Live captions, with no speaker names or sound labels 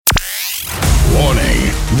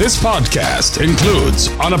This podcast includes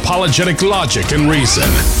unapologetic logic and reason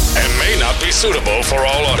and may not be suitable for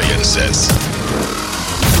all audiences.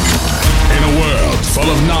 In a world full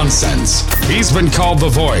of nonsense, he's been called the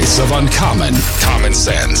voice of uncommon common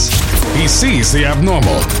sense. He sees the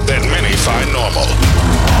abnormal that many find normal.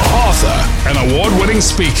 Author and award-winning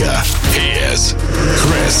speaker, he is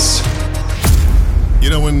Chris. You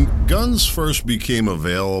know, when guns first became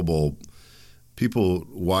available, people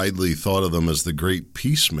widely thought of them as the great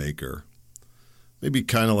peacemaker. Maybe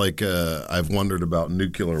kind of like I've wondered about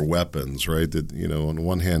nuclear weapons, right? That, you know, on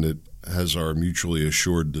one hand, it has our mutually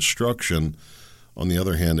assured destruction. On the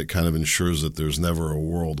other hand, it kind of ensures that there's never a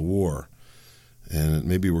world war. And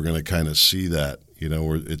maybe we're going to kind of see that, you know,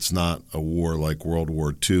 where it's not a war like World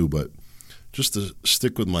War II. But just to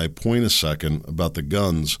stick with my point a second about the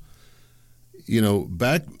guns, you know,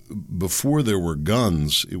 back before there were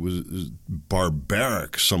guns, it was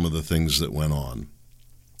barbaric, some of the things that went on.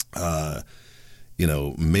 You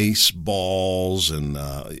know, mace balls, and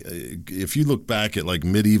if you look back at like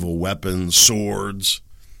medieval weapons, swords,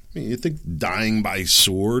 I mean, you think dying by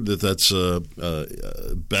sword, that's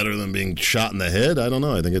better than being shot in the head? I don't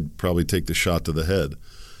know. I think I'd probably take the shot to the head.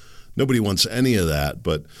 Nobody wants any of that.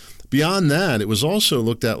 But beyond that, it was also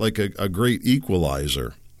looked at like a great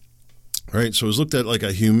equalizer. Right, so it was looked at like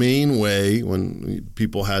a humane way when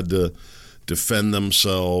people had to defend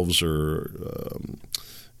themselves or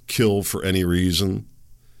kill for any reason.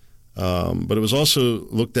 But it was also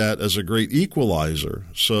looked at as a great equalizer.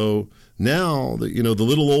 So now, you know, the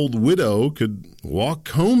little old widow could walk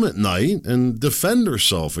home at night and defend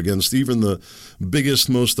herself against even the biggest,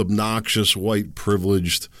 most obnoxious, white,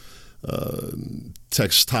 privileged,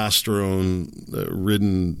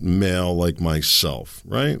 testosterone-ridden male like myself,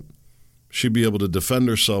 right? She'd be able to defend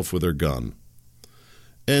herself with her gun.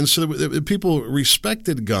 And so people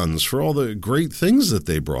respected guns for all the great things that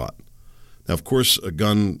they brought. Now, of course, a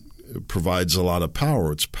gun provides a lot of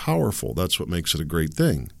power. It's powerful. That's what makes it a great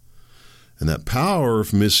thing. And that power,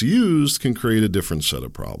 if misused, can create a different set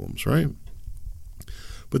of problems, right?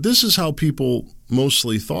 But this is how people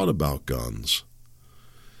mostly thought about guns.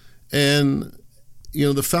 And you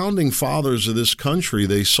know, the founding fathers of this country,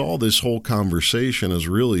 they saw this whole conversation as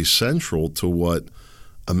really central to what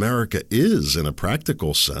America is in a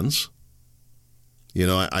practical sense. You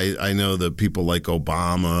know, I know that people like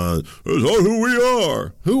Obama, that's not who we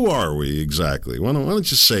are. Who are we exactly? Why don't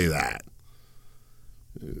you say that?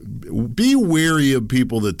 Be wary of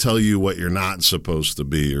people that tell you what you're not supposed to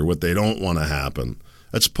be or what they don't want to happen.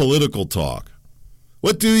 That's political talk.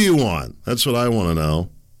 What do you want? That's what I want to know.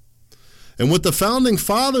 And what the founding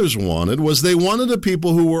fathers wanted was they wanted a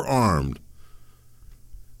people who were armed.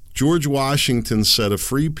 George Washington said a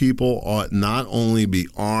free people ought not only be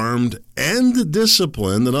armed and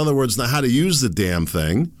disciplined, in other words, know how to use the damn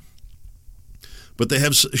thing, but they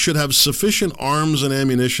should have sufficient arms and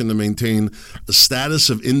ammunition to maintain a status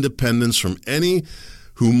of independence from any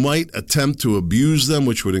who might attempt to abuse them,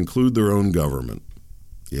 which would include their own government.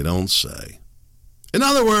 You don't say. In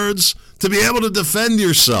other words, to be able to defend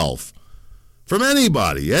yourself from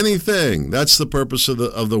anybody, anything. That's the purpose of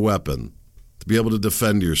the weapon, to be able to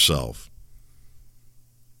defend yourself.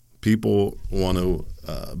 People want to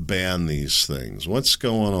ban these things. What's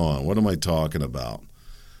going on? What am I talking about?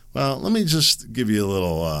 Well, let me just give you a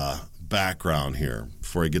little background here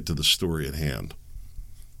before I get to the story at hand.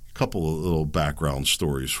 A couple of little background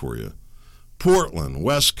stories for you. Portland,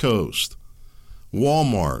 West Coast.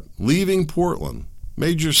 Walmart, leaving Portland.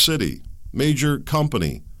 Major city, major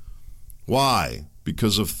company. Why?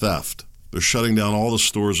 Because of theft. They're shutting down all the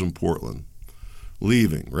stores in Portland.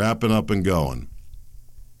 Leaving, wrapping up and going.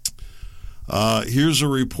 Here's a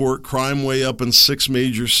report, crime way up in 6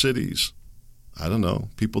 major cities. I don't know.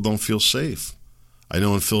 People don't feel safe. I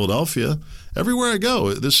know in Philadelphia, everywhere I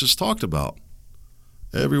go, this is talked about.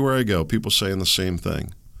 Everywhere I go, people saying the same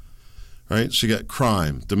thing. Right? So you got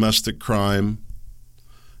crime, domestic crime.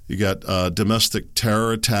 You got domestic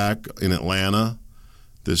terror attack in Atlanta.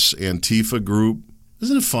 This Antifa group,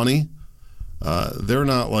 isn't it funny? They're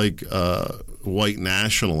not like white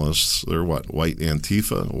nationalists. They're what? White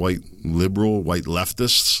Antifa, white liberal, white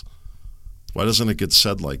leftists. Why doesn't it get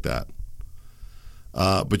said like that?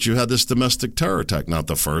 But you had this domestic terror attack, not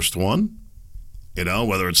the first one. You know,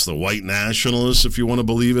 whether it's the white nationalists, if you want to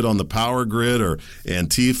believe it, on the power grid, or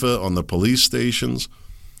Antifa on the police stations.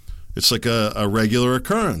 It's like a regular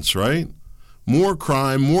occurrence, right? More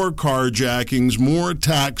crime, more carjackings, more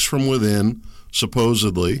attacks from within,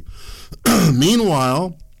 supposedly.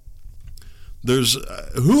 Meanwhile, there's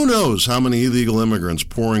who knows how many illegal immigrants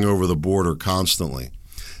pouring over the border constantly.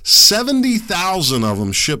 70,000 of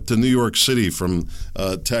them shipped to New York City from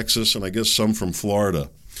Texas, and I guess some from Florida.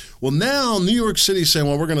 Well, now New York City is saying,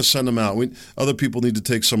 well, we're going to send them out. Other people need to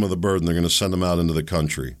take some of the burden. They're going to send them out into the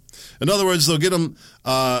country. In other words, they'll get them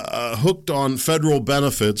hooked on federal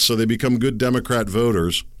benefits so they become good Democrat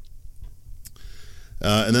voters.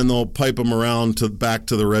 And then they'll pipe them around back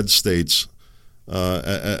to the red states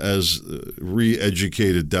as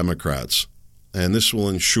re-educated Democrats. And this will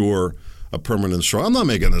ensure a permanent struggle. I'm not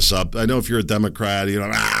making this up. I know if you're a Democrat, you're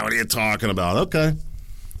like, what are you talking about? Okay.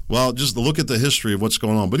 Well, just look at the history of what's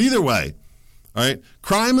going on. But either way, all right,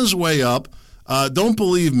 crime is way up. Don't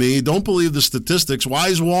believe me. Don't believe the statistics. Why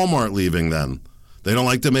is Walmart leaving then? They don't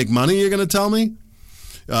like to make money, you're going to tell me?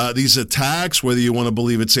 These attacks, whether you want to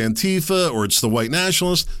believe it's Antifa or it's the white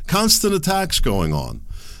nationalists, constant attacks going on.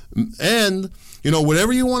 And,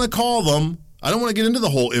 whatever you want to call them, I don't want to get into the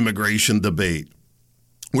whole immigration debate.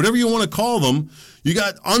 Whatever you want to call them, you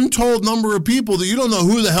got untold number of people that you don't know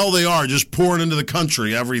who the hell they are just pouring into the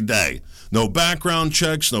country every day. No background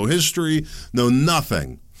checks, no history, no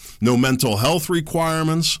nothing. No mental health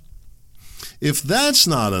requirements. If that's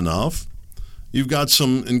not enough, you've got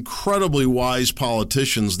some incredibly wise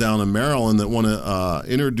politicians down in Maryland that want to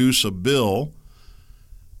introduce a bill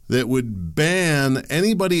that would ban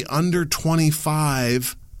anybody under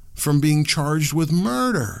 25 from being charged with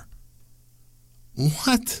murder.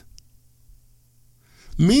 What?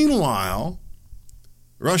 Meanwhile,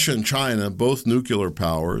 Russia and China, both nuclear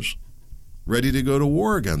powers, ready to go to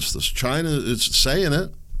war against us. China is saying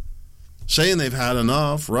it, saying they've had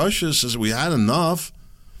enough. Russia says we had enough.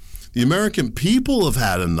 The American people have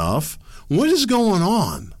had enough. What is going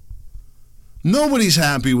on? Nobody's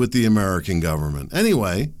happy with the American government.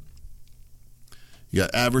 Anyway, you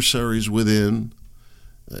got adversaries within,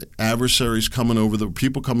 adversaries coming over the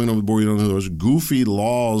people coming over the board. You don't know those goofy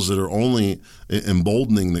laws that are only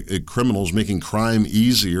emboldening the criminals, making crime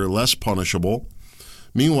easier, less punishable.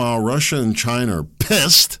 Meanwhile, Russia and China are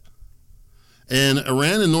pissed. And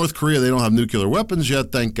Iran and North Korea, they don't have nuclear weapons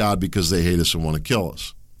yet, thank God, because they hate us and want to kill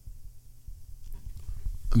us.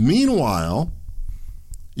 Meanwhile,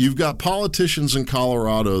 you've got politicians in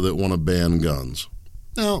Colorado that want to ban guns.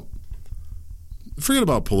 Now, forget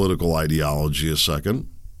about political ideology a second.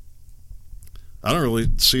 I don't really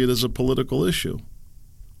see it as a political issue.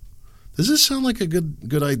 Does this sound like a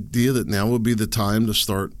good idea that now would be the time to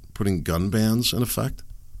start putting gun bans in effect?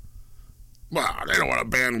 Well, they don't want to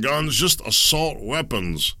ban guns, just assault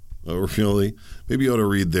weapons. Oh, really? Maybe you ought to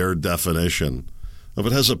read their definition. If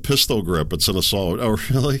it has a pistol grip, it's an assault. Oh,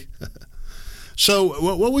 really? So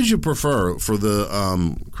what would you prefer for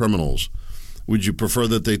the criminals? Would you prefer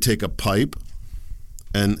that they take a pipe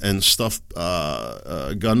and stuff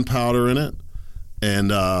gunpowder in it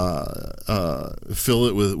and fill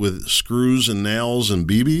it with screws and nails and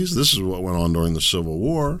BBs? This is what went on during the Civil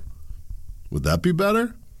War. Would that be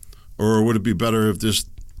better? Or would it be better if this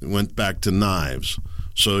went back to knives?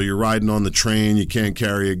 So you're riding on the train, you can't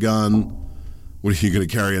carry a gun. What, are you going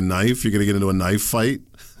to carry a knife? You're going to get into a knife fight?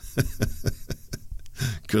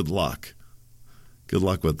 Good luck. Good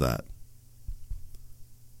luck with that.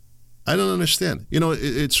 I don't understand.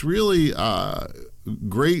 It's really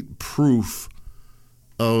great proof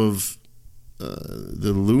of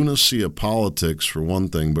the lunacy of politics, for one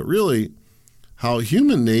thing, but really how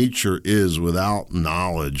human nature is without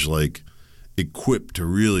knowledge, like equipped to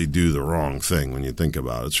really do the wrong thing when you think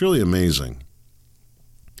about it. It's really amazing.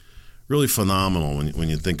 Really phenomenal when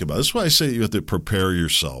you think about it. That's why I say you have to prepare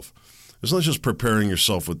yourself. It's not just preparing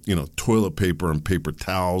yourself with toilet paper and paper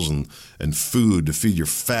towels and food to feed your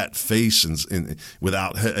fat face and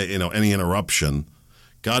without any interruption.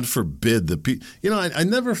 God forbid I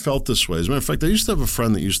never felt this way. As a matter of fact, I used to have a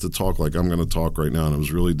friend that used to talk like I'm going to talk right now, and it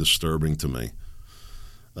was really disturbing to me.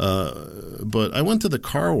 But I went to the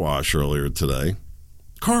car wash earlier today.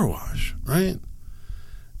 Car wash, right?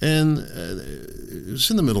 And it was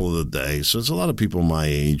in the middle of the day, so there's a lot of people my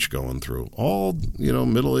age going through. All,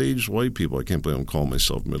 middle-aged white people. I can't believe I'm calling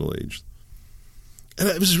myself middle-aged. And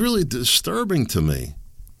it was really disturbing to me.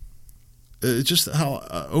 Just how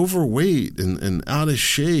overweight and out of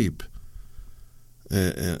shape.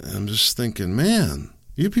 And I'm just thinking, man,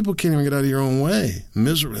 you people can't even get out of your own way.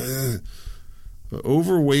 Miserable.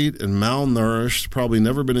 Overweight and malnourished, probably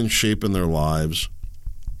never been in shape in their lives.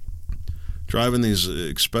 Driving these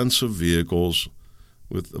expensive vehicles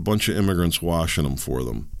with a bunch of immigrants washing them for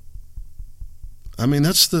them. I mean,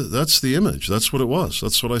 that's the image. That's what it was.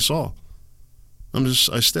 That's what I saw.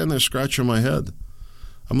 I stand there scratching my head.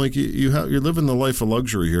 I'm like, you're living the life of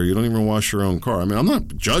luxury here. You don't even wash your own car. I mean, I'm not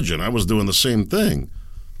judging. I was doing the same thing.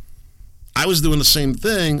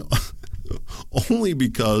 only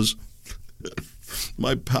because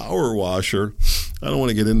my power washer, I don't want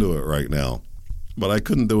to get into it right now, but I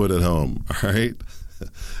couldn't do it at home, all right?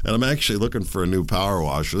 And I'm actually looking for a new power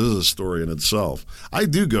washer. This is a story in itself. I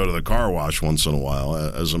do go to the car wash once in a while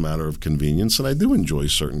as a matter of convenience, and I do enjoy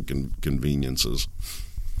certain conveniences.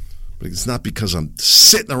 But it's not because I'm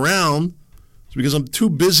sitting around. It's because I'm too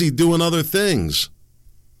busy doing other things.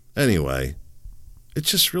 Anyway, it's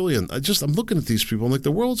just really, I'm looking at these people. I'm like,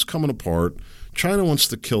 the world's coming apart. China wants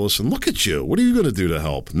to kill us. And look at you. What are you going to do to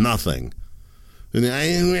help? Nothing. And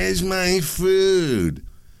where's my food?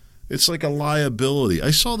 It's like a liability.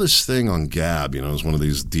 I saw this thing on Gab. It was one of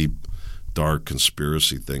these deep, dark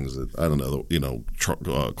conspiracy things that, I don't know,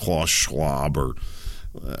 Klaus Schwab or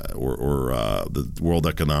the World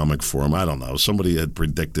Economic Forum. I don't know. Somebody had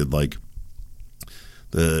predicted like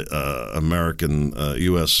the American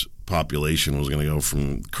U.S. population was going to go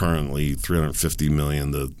from currently 350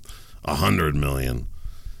 million to 100 million.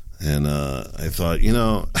 And I thought,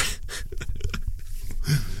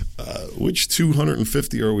 which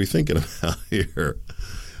 250 are we thinking about here?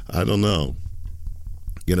 I don't know.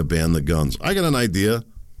 Going to ban the guns. I got an idea.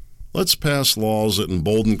 Let's pass laws that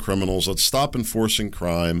embolden criminals. Let's stop enforcing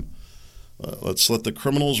crime. Let's let the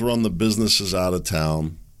criminals run the businesses out of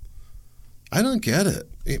town. I don't get it.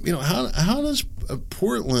 How does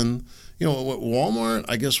Portland, Walmart,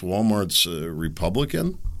 I guess Walmart's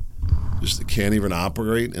Republican, just can't even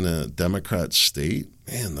operate in a Democrat state?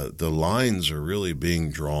 Man, the lines are really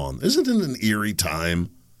being drawn. Isn't it an eerie time?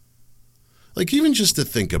 Like, even just to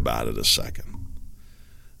think about it a second,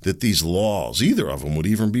 that these laws, either of them would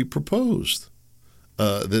even be proposed.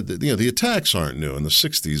 The attacks aren't new. In the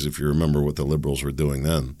 60s, if you remember what the liberals were doing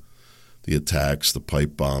then, the attacks, the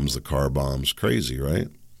pipe bombs, the car bombs, crazy, right?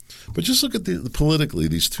 But just look at politically,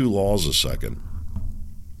 these two laws a second.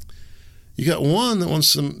 You got one that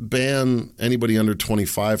wants to ban anybody under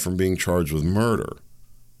 25 from being charged with murder.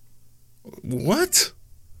 What?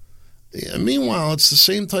 Yeah, meanwhile, it's the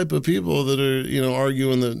same type of people that are,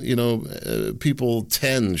 arguing that, people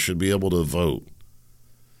 10 should be able to vote.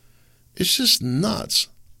 It's just nuts.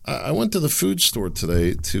 I went to the food store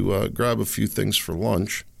today to grab a few things for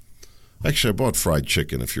lunch. Actually, I bought fried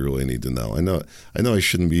chicken, if you really need to know. I know I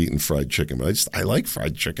shouldn't be eating fried chicken, but I like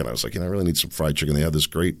fried chicken. I was like, I really need some fried chicken. They have this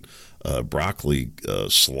great broccoli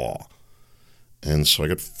slaw. And so I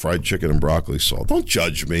got fried chicken and broccoli slaw. Don't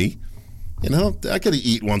judge me. I got to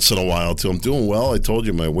eat once in a while, too. I'm doing well. I told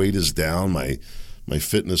you my weight is down. My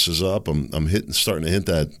fitness is up. I'm starting to hit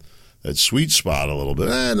that sweet spot a little bit.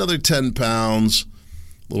 Another 10 pounds,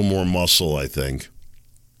 a little more muscle, I think.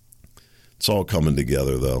 It's all coming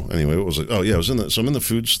together, though. Anyway, what was it? Oh, yeah, I'm in the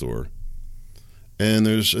food store, and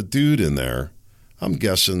there's a dude in there. I'm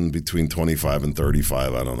guessing between 25 and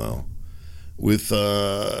 35. I don't know. With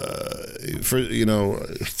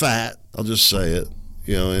fat. I'll just say it.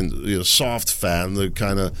 And soft fat, and the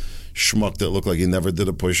kind of schmuck that looked like he never did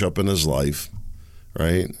a push-up in his life,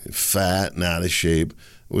 right? Fat and out of shape,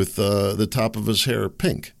 with the top of his hair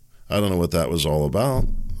pink. I don't know what that was all about.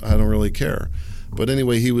 I don't really care. But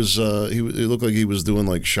anyway, it looked like he was doing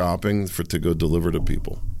like shopping to go deliver to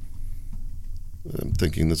people. I'm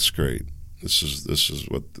thinking that's great. This is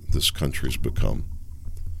what this country's become.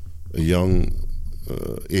 A young,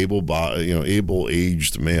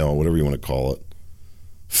 able-aged male, whatever you want to call it,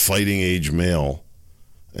 fighting age male,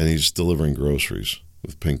 and he's delivering groceries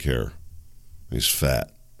with pink hair. He's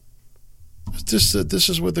fat. This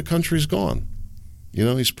is where the country's gone.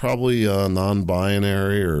 He's probably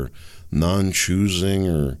non-binary or non-choosing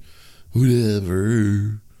or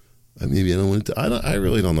whatever. Maybe I don't want to. I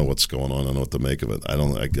really don't know what's going on. I don't know what to make of it. I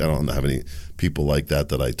don't have any people like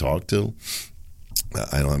that I talk to.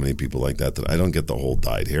 I don't have any people like that I don't get the whole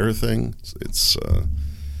dyed hair thing. It's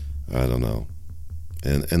I don't know.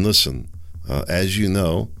 And listen, as you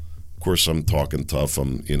know, of course, I'm talking tough.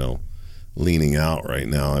 I'm leaning out right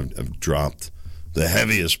now. I've dropped the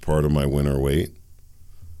heaviest part of my winter weight.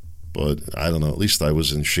 But I don't know, at least I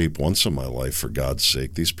was in shape once in my life, for God's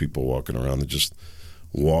sake. These people walking around, they're just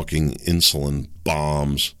walking insulin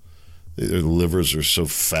bombs. Their livers are so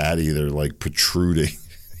fatty, they're like protruding.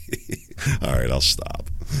 All right, I'll stop.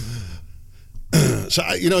 So,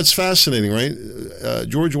 it's fascinating, right?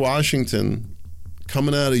 George Washington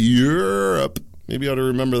coming out of Europe, maybe you ought to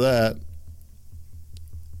remember that,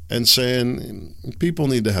 and saying people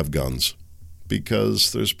need to have guns.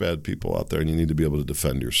 Because there's bad people out there and you need to be able to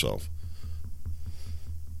defend yourself.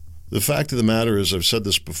 The fact of the matter is, I've said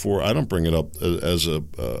this before, I don't bring it up as a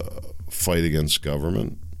fight against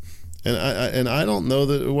government. And I don't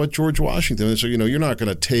know what George Washington is. So, you're not going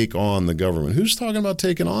to take on the government. Who's talking about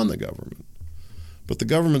taking on the government? But the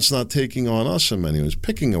government's not taking on us in many ways,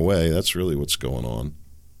 picking away. That's really what's going on.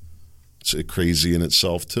 It's crazy in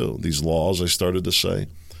itself, too. These laws, I started to say,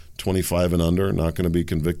 25 and under, not going to be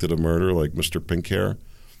convicted of murder like Mr. Pinkhair.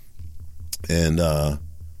 And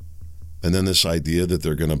then this idea that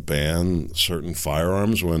they're going to ban certain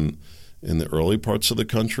firearms when in the early parts of the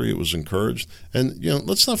country it was encouraged. And,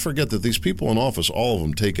 let's not forget that these people in office, all of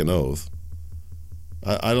them take an oath.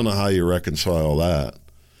 I don't know how you reconcile that.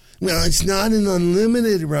 Well, it's not an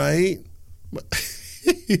unlimited right.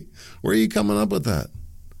 Where are you coming up with that?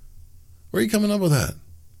 Where are you coming up with that?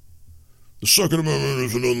 The Second Amendment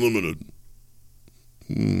isn't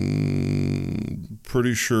unlimited.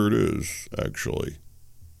 Pretty sure it is, actually.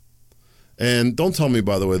 And don't tell me,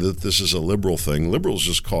 by the way, that this is a liberal thing. Liberals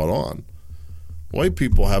just caught on. White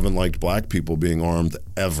people haven't liked black people being armed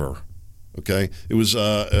ever. Okay? It was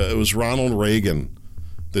Ronald Reagan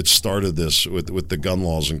that started this with the gun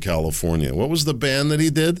laws in California. What was the ban that he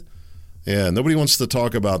did? Yeah, nobody wants to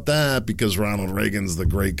talk about that because Ronald Reagan's the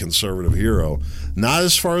great conservative hero. Not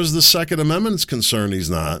as far as the Second Amendment is concerned, he's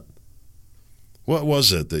not. What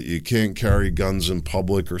was it, that you can't carry guns in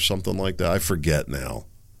public or something like that? I forget now.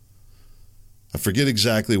 I forget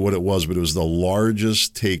exactly what it was, but it was the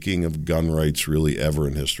largest taking of gun rights really ever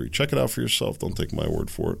in history. Check it out for yourself. Don't take my word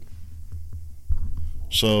for it.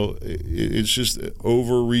 So it's just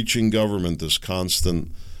overreaching government, this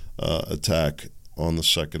constant attack on the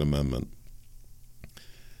Second Amendment.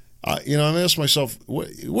 I've asked myself,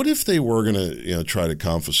 what if they were going to try to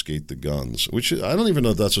confiscate the guns? Which I don't even know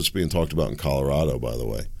if that's what's being talked about in Colorado, by the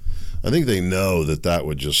way. I think they know that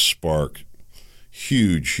would just spark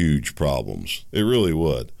huge, huge problems. It really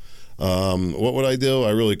would. What would I do?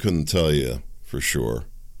 I really couldn't tell you for sure.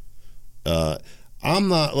 I'm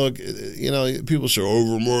not, people say,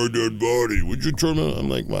 over my dead body, would you turn it? I'm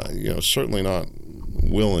like, well, certainly not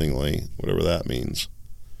willingly, whatever that means.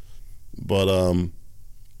 But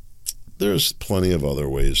there's plenty of other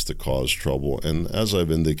ways to cause trouble. And as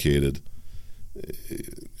I've indicated,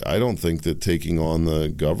 I don't think that taking on the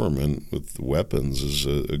government with weapons is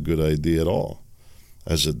a good idea at all.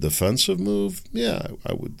 As a defensive move, yeah,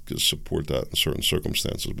 I would support that in certain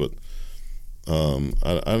circumstances. But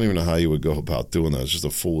I don't even know how you would go about doing that. It's just a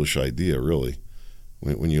foolish idea, really,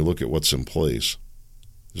 when you look at what's in place.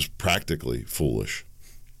 Just practically foolish.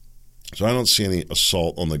 So I don't see any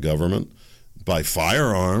assault on the government by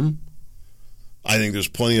firearm. I think there's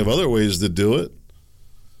plenty of other ways to do it.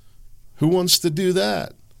 Who wants to do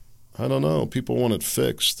that? I don't know. People want it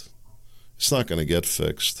fixed. It's not going to get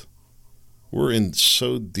fixed. We're in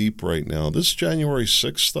so deep right now. This January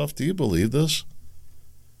 6th stuff, do you believe this?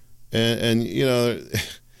 And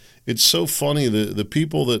it's so funny. The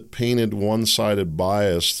people that painted one-sided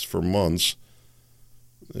bias for months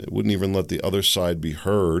wouldn't even let the other side be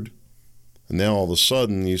heard. And now all of a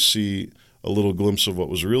sudden you see a little glimpse of what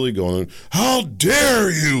was really going on. How dare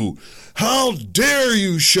you? How dare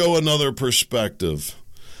you show another perspective?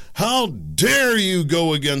 How dare you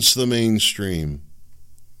go against the mainstream?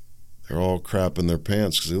 They're all crapping their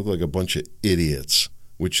pants because they look like a bunch of idiots,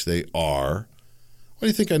 which they are. Why do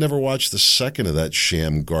you think I never watched the second of that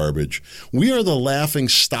sham garbage? We are the laughing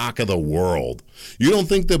stock of the world. You don't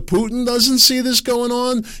think that Putin doesn't see this going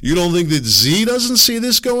on? You don't think that Z doesn't see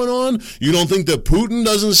this going on? You don't think that Putin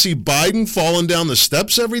doesn't see Biden falling down the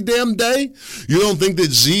steps every damn day? You don't think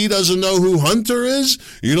that Z doesn't know who Hunter is?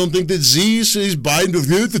 You don't think that Z sees Biden?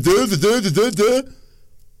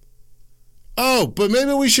 Oh, but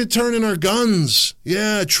maybe we should turn in our guns.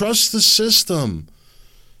 Yeah, trust the system.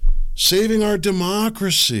 Saving our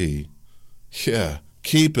democracy. Yeah,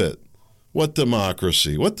 keep it. What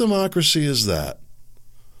democracy? What democracy is that?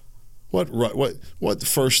 What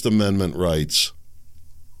First Amendment rights?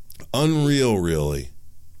 Unreal, really.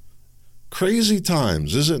 Crazy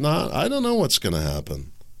times, is it not? I don't know what's going to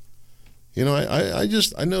happen.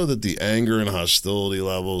 I know that the anger and hostility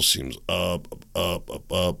level seems up.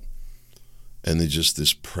 And there's just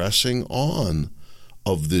this pressing on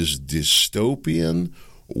of this dystopian,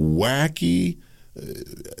 wacky,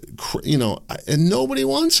 and nobody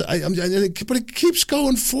wants it. But it keeps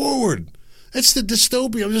going forward. That's the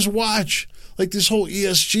dystopia. Just watch. Like this whole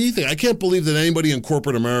ESG thing. I can't believe that anybody in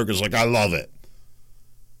corporate America is like, I love it.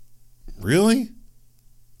 Really?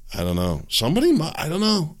 I don't know. I don't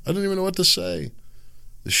know. I don't even know what to say.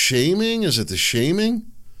 The shaming? Is it the shaming?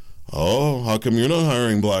 Oh, how come you're not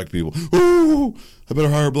hiring black people? Oh, I better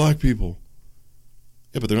hire black people.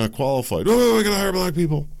 Yeah, but they're not qualified. Oh, I got to hire black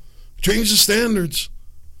people. Change the standards.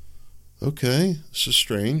 Okay, this is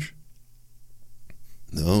strange.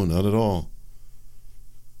 No, not at all.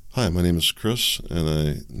 Hi, my name is Chris, and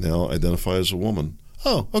I now identify as a woman.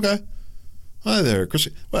 Oh, okay. Hi there,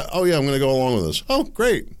 Chrissy. Well, oh, yeah, I'm going to go along with this. Oh,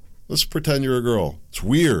 great. Let's pretend you're a girl. It's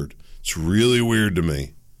weird. It's really weird to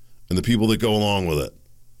me. And the people that go along with it.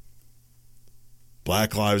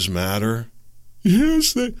 Black Lives Matter.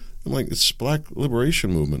 Yes, I'm like, it's Black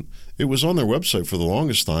Liberation Movement. It was on their website for the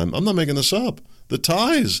longest time. I'm not making this up. The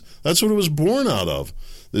ties. That's what it was born out of.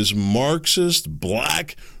 This Marxist,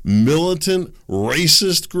 black, militant,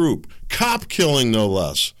 racist group. Cop killing, no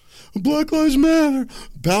less. Black Lives Matter.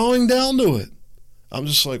 Bowing down to it. I'm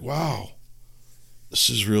just like, wow. This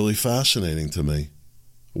is really fascinating to me.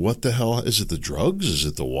 What the hell? Is it the drugs? Is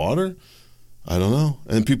it the water? I don't know.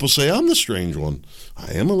 And people say I'm the strange one.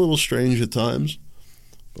 I am a little strange at times.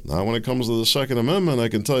 But not when it comes to the Second Amendment, I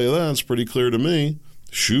can tell you that. It's pretty clear to me.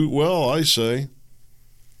 Shoot well, I say.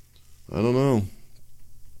 I don't know.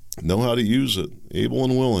 Know how to use it. Able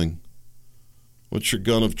and willing. What's your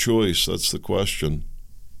gun of choice? That's the question.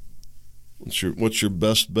 What's your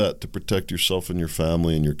best bet to protect yourself and your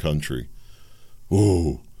family and your country?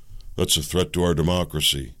 Oh, that's a threat to our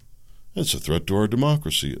democracy. That's a threat to our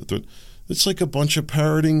democracy. It's like a bunch of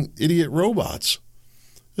parroting idiot robots.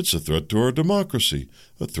 It's a threat to our democracy.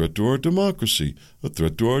 A threat to our democracy. A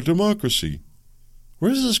threat to our democracy.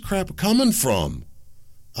 Where's this crap coming from?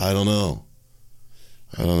 I don't know.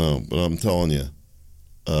 But I'm telling you.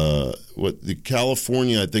 What the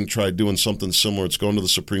California, I think, tried doing something similar. It's going to the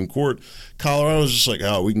Supreme Court. Colorado's just like,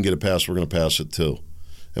 we can get it passed. We're going to pass it too.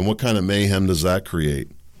 And what kind of mayhem does that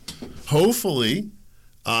create? Hopefully,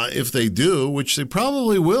 if they do, which they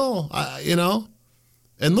probably will,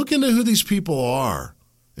 and look into who these people are.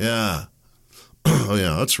 Yeah. Oh,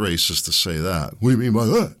 yeah, that's racist to say that. What do you mean by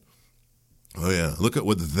that? Oh, yeah, look at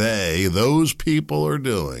what those people are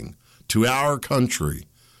doing to our country.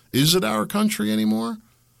 Is it our country anymore?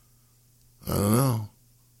 I don't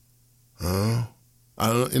know.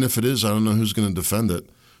 And if it is, I don't know who's going to defend it.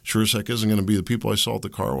 Sure as heck isn't going to be the people I saw at the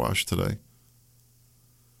car wash today.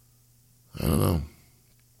 I don't know.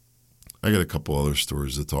 I got a couple other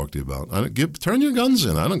stories to talk to you about. Turn your guns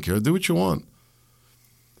in. I don't care. Do what you want.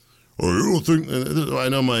 Oh, you don't think? I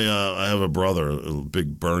know I have a brother, a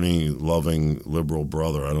big Bernie loving liberal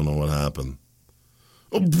brother. I don't know what happened.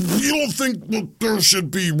 Oh, you don't think there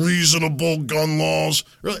should be reasonable gun laws?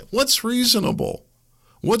 Really? What's reasonable?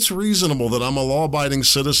 What's reasonable that I'm a law-abiding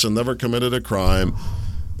citizen, never committed a crime,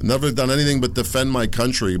 never done anything but defend my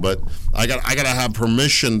country, but I got to have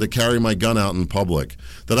permission to carry my gun out in public.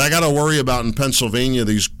 That I got to worry about in Pennsylvania,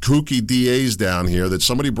 these kooky DAs down here, that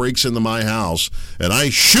somebody breaks into my house and I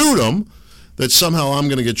shoot them, that somehow I'm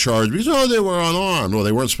going to get charged because, they were unarmed. Well,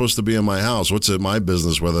 they weren't supposed to be in my house. What's it my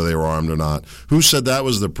business whether they were armed or not? Who said that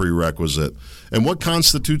was the prerequisite? And what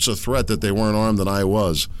constitutes a threat that they weren't armed and I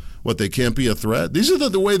was? What, they can't be a threat? These are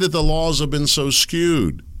the way that the laws have been so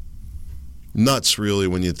skewed. Nuts, really,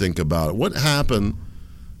 when you think about it. What happened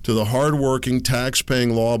to the hardworking,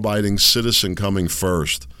 tax-paying, law-abiding citizen coming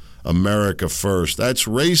first? America first. That's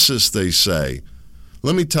racist, they say.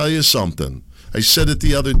 Let me tell you something. I said it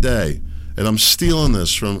the other day, and I'm stealing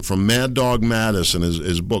this from Mad Dog Mattis in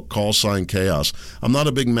his book, Call Sign Chaos. I'm not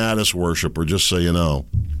a big Mattis worshiper, just so you know.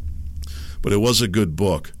 But it was a good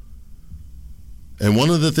book. And one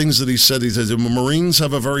of the things that he said, the Marines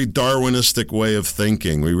have a very Darwinistic way of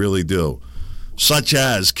thinking. We really do. Such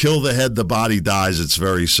as, kill the head, the body dies. It's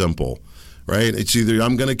very simple, right? It's either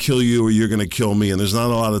I'm going to kill you or you're going to kill me, and there's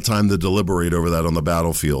not a lot of time to deliberate over that on the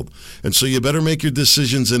battlefield. And so you better make your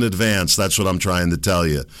decisions in advance. That's what I'm trying to tell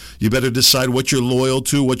you. You better decide what you're loyal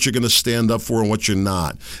to, what you're going to stand up for, and what you're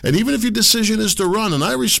not. And even if your decision is to run, and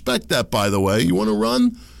I respect that, by the way, you want to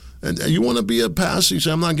run, and you want to be a passer, you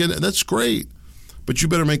say, I'm not getting it, that's great. But you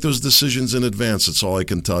better make those decisions in advance. That's all I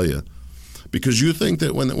can tell you. Because you think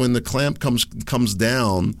that when the clamp comes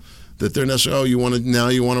down, that they're necessarily, you want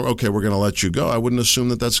to, okay, we're going to let you go. I wouldn't assume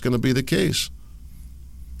that that's going to be the case.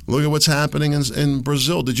 Look at what's happening in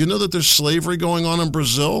Brazil. Did you know that there's slavery going on in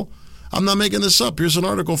Brazil? I'm not making this up. Here's an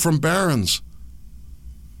article from Barron's.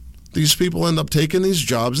 These people end up taking these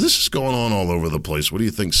jobs. This is going on all over the place. What do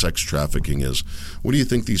you think sex trafficking is? What do you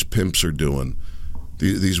think these pimps are doing?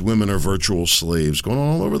 These women are virtual slaves going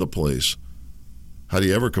on all over the place. How do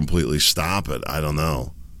you ever completely stop it? I don't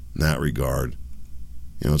know in that regard.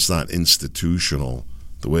 It's not institutional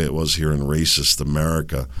the way it was here in racist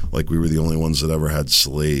America, like we were the only ones that ever had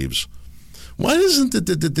slaves. Why isn't it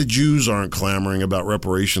that the Jews aren't clamoring about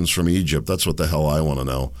reparations from Egypt? That's what the hell I want to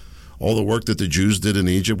know. All the work that the Jews did in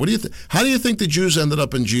Egypt. What do you how do you think the Jews ended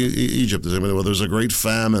up in Egypt? Well, there's a great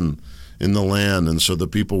famine in the land, and so the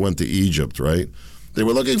people went to Egypt, right? They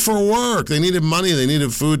were looking for work. They needed money. They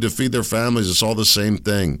needed food to feed their families. It's all the same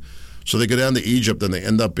thing. So they go down to Egypt and they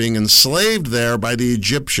end up being enslaved there by the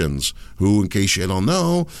Egyptians, who, in case you don't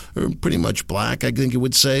know, are pretty much black, I think you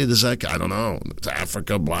would say. I don't know. It's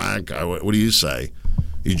Africa, black. What do you say?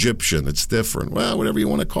 Egyptian. It's different. Well, whatever you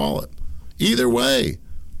want to call it. Either way,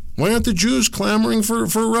 why aren't the Jews clamoring for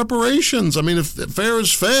reparations? I mean, if fair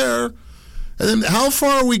is fair. And then how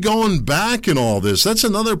far are we going back in all this? That's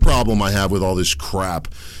another problem I have with all this crap.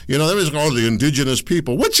 There was the indigenous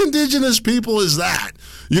people. Which indigenous people is that?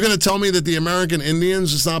 You're going to tell me that the American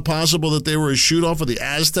Indians, it's not possible that they were a shoot-off of the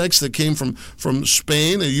Aztecs that came from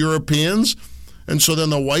Spain, the Europeans? And so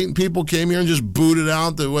then the white people came here and just booted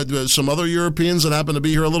out some other Europeans that happened to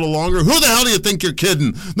be here a little longer? Who the hell do you think you're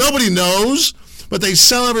kidding? Nobody knows. But they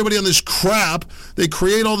sell everybody on this crap. They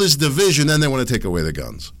create all this division, then they want to take away the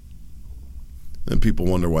guns. And people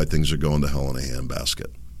wonder why things are going to hell in a handbasket.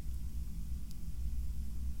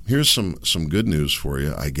 Here's some good news for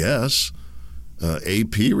you, I guess.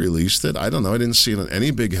 AP released it. I don't know. I didn't see it in any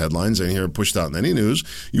big headlines. I didn't hear it pushed out in any news.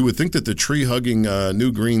 You would think that the tree-hugging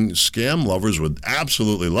New Green scam lovers would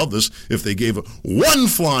absolutely love this if they gave one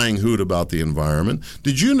flying hoot about the environment.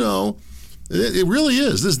 Did you know? It really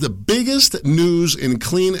is. This is the biggest news in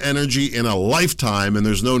clean energy in a lifetime, and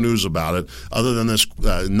there's no news about it other than this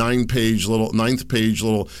ninth page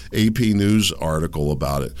little AP News article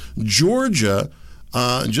about it. Georgia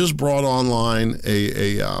just brought online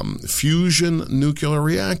a fusion nuclear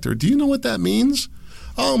reactor. Do you know what that means?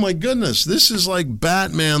 Oh, my goodness. This is like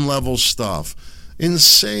Batman-level stuff.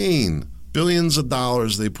 Insane. Billions of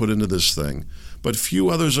dollars they put into this thing. But few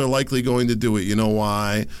others are likely going to do it. You know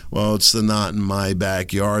why? Well, it's the not in my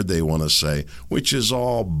backyard, they want to say, which is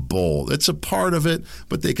all bull. It's a part of it,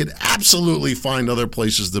 but they could absolutely find other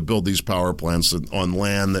places to build these power plants on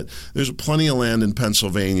land that there's plenty of land in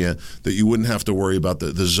Pennsylvania that you wouldn't have to worry about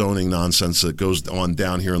the zoning nonsense that goes on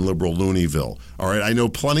down here in liberal Looneyville. All right, I know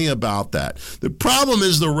plenty about that. The problem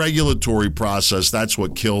is the regulatory process. That's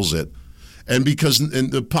what kills it. And because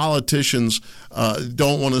the politicians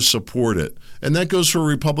don't want to support it. And that goes for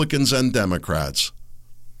Republicans and Democrats.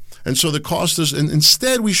 And so the cost is, and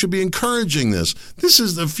instead we should be encouraging this. This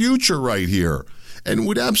is the future right here. And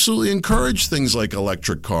would absolutely encourage things like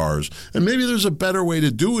electric cars. And maybe there's a better way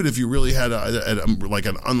to do it if you really had like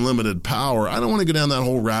an unlimited power. I don't want to go down that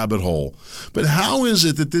whole rabbit hole. But how is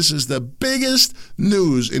it that this is the biggest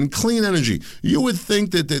news in clean energy? You would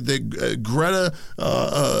think that Greta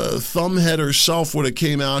Thumbhead herself would have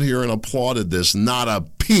came out here and applauded this. Not a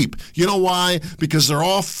peep. You know why? Because they're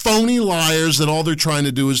all phony liars that all they're trying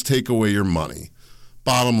to do is take away your money.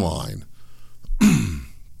 Bottom line.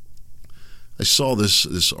 I saw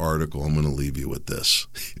this article. I'm going to leave you with this.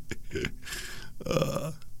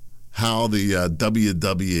 How the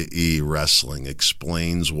WWE wrestling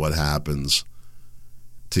explains what happens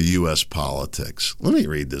to U.S. politics. Let me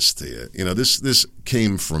read this to you. This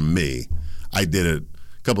came from me. I did it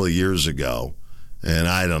a couple of years ago, and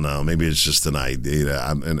I don't know. Maybe it's just an idea.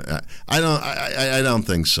 I don't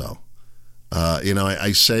think so.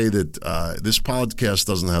 I say that this podcast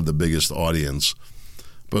doesn't have the biggest audience,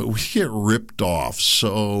 but we get ripped off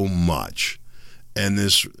so much. And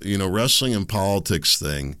this, wrestling and politics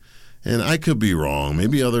thing, and I could be wrong.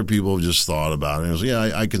 Maybe other people have just thought about it. And was,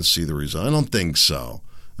 I can see the reason. I don't think so.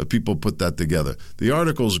 But people put that together. The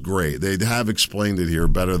article's great. They have explained it here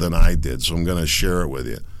better than I did, so I'm going to share it with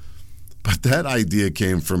you. But that idea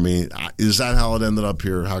came from me. Is that how it ended up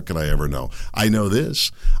here? How could I ever know? I know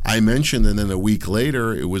this. I mentioned, and then a week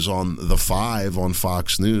later, it was on The Five on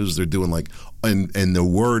Fox News. They're doing and the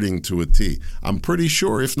wording to a T. I'm pretty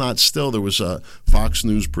sure, if not still, there was a Fox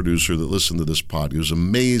News producer that listened to this pod. It was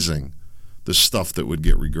amazing, the stuff that would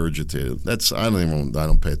get regurgitated. I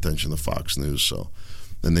don't pay attention to Fox News, so,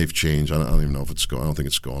 and they've changed. I don't even know if I don't think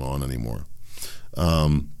it's going on anymore.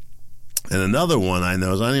 And another one I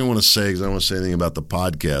know is, I don't even want to say, because I don't want to say anything about the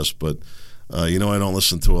podcast, but I don't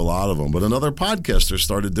listen to a lot of them. But another podcaster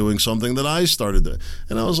started doing something that I started to,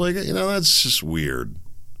 and I was like, that's just weird.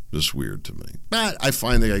 Just weird to me. But I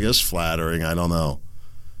find it, I guess, flattering. I don't know.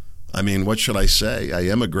 I mean, what should I say? I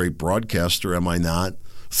am a great broadcaster, am I not?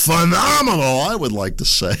 Phenomenal, I would like to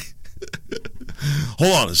say.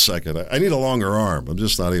 Hold on a second. I need a longer arm. I'm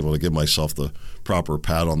just not able to give myself the proper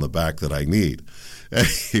pat on the back that I need.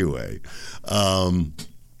 Anyway,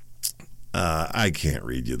 I can't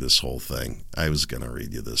read you this whole thing. I was going to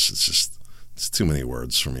read you this. It's too many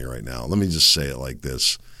words for me right now. Let me just say it like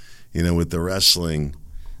this. With the wrestling,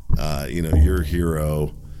 your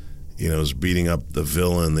hero, is beating up the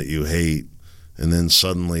villain that you hate, and then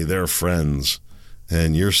suddenly they're friends,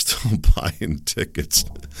 and you're still buying tickets,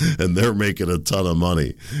 and they're making a ton of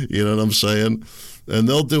money. You know what I'm saying? And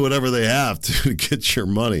they'll do whatever they have to get your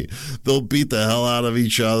money. They'll beat the hell out of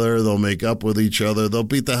each other. They'll make up with each other. They'll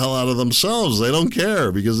beat the hell out of themselves. They don't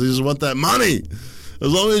care because they just want that money.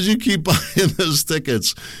 As long as you keep buying those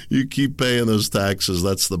tickets, you keep paying those taxes.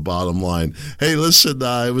 That's the bottom line. Hey, listen,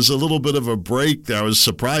 it was a little bit of a break. I was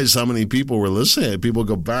surprised how many people were listening. People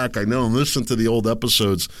go back, I know, and listen to the old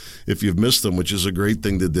episodes if you've missed them, which is a great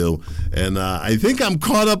thing to do. And I think I'm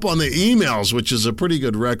caught up on the emails, which is a pretty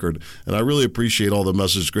good record. And I really appreciate all the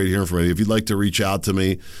messages. Great hearing from you. If you'd like to reach out to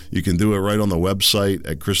me, you can do it right on the website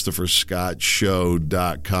at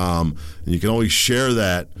ChristopherScottShow.com. And you can always share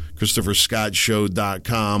that,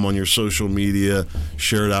 ChristopherScottShow.com, on your social media.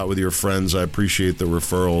 Share it out with your friends. I appreciate the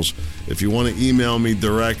referrals. If you want to email me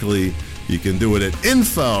directly, you can do it at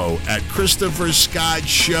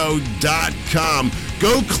info@ChristopherScottShow.com.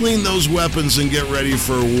 Go clean those weapons and get ready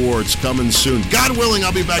for war. It's coming soon. God willing,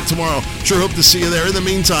 I'll be back tomorrow. Sure hope to see you there. In the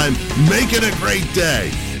meantime, make it a great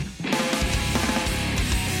day.